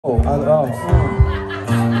Oh.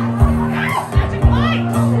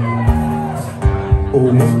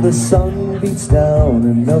 When the sun beats down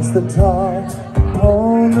and melts the tar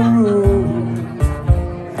upon the roof,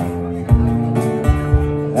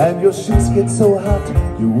 and your sheets get so hot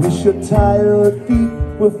you wish your tired feet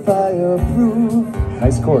were fireproof.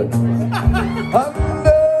 Nice chord.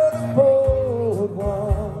 Under the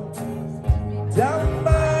boardwalk, down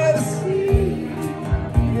by the sea,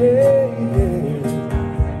 yeah,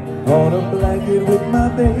 yeah. On a blanket with my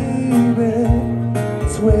baby,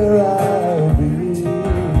 it's where I'll be.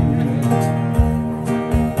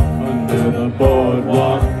 Under the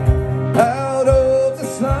boardwalk, Out of the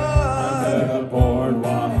sun, under the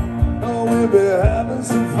boardwalk, oh, we'll be having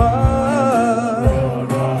some fun.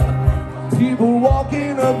 boardwalk, People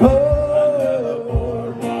walking under the above,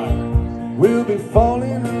 boardwalk, we'll be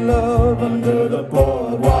falling in love under the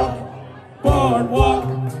boardwalk. boardwalk.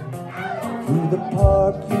 Through the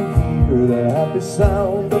park you hear the happy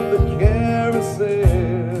sound of the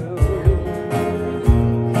carousel.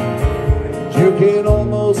 You can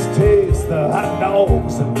almost taste the hot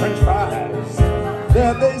dogs and french fries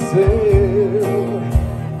that they sell.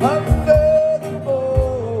 Under the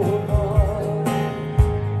boardwalk,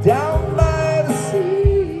 down by the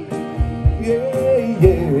sea, yeah,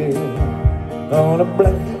 yeah. On a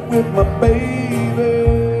blanket with my baby,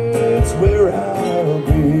 it's where I'll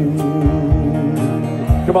be.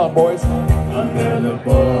 Come on, boys. Under the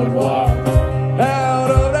boardwalk,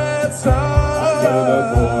 Out of that sun, under the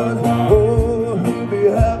boardwalk, oh, we'll be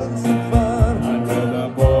having some fun. under the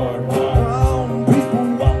boardwalk, People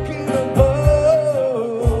walking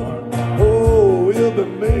above, oh, we'll be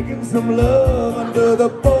making some love under the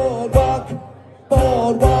boardwalk,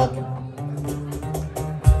 boardwalk.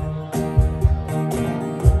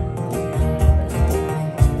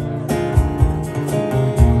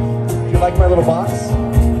 Do you like my little box?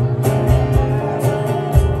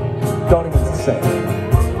 Don't even say.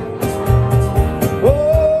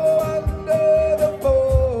 Oh, under the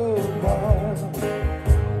boardwalk,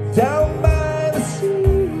 down by the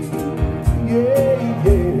sea, yeah,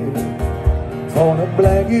 yeah. On a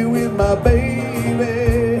blanket with my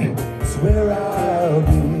baby, it's where I'll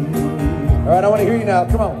be. All right, I want to hear you now.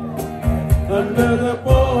 Come on. under the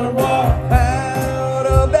boardwalk, Out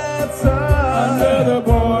of that sun, under the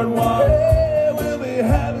boardwalk, yeah, we'll be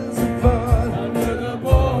having some fun. under the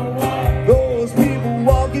boardwalk, Those people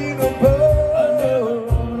walking above,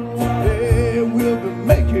 yeah, we'll be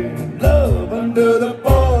making love under the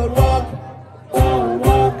boardwalk,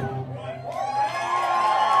 boardwalk.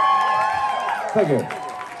 Thank you.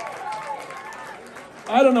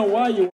 I don't know why you